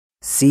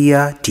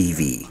Sia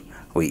TV.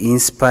 We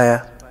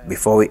inspire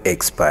before we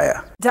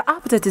expire. The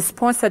update is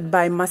sponsored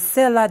by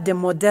Marcella de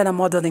Modena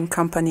Modeling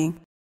Company.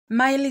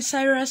 Miley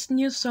Cyrus'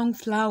 new song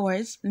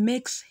Flowers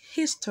makes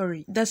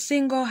history. The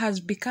single has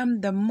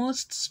become the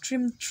most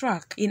streamed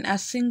track in a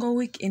single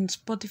week in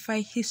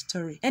Spotify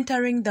history,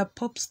 entering the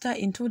pop star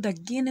into the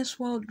Guinness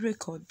World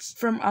Records.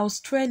 From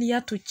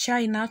Australia to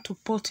China to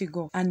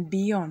Portugal and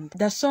beyond,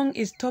 the song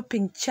is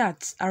topping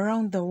charts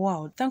around the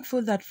world.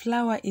 Thankful that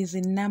Flower is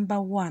in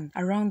 #1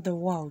 around the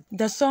world.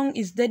 The song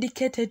is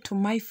dedicated to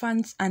my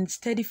fans and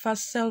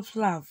steadfast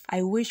self-love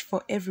I wish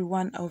for every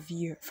one of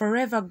you.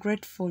 Forever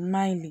grateful,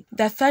 Miley.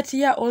 The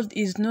 30-year-old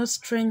is no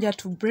stranger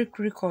to break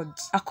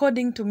records.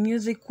 According to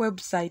music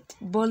website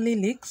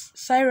Bolylyrics,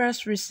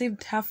 Cyrus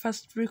received her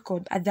first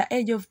record at the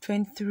age of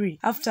 23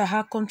 after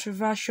her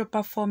controversial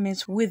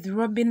performance with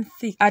Robin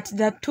Thicke at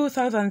the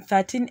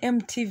 2013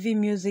 MTV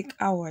Music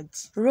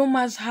Awards.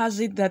 Rumors has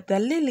it that the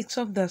lyrics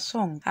of the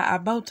song are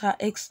about her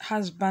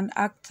ex-husband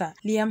actor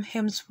Liam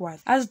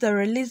Hemsworth, as the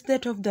release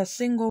date of the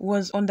single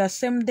was on the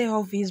same day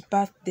of his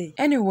birthday.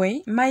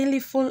 Anyway,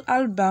 Miley's full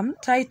album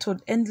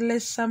titled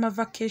Endless Summer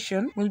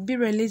Vacation will be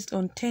released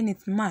on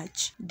 10th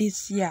March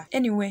this year.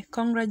 Anyway,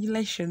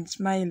 congratulations,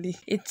 Miley.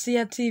 It's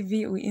Sia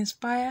TV. We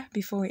inspire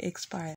before we expire.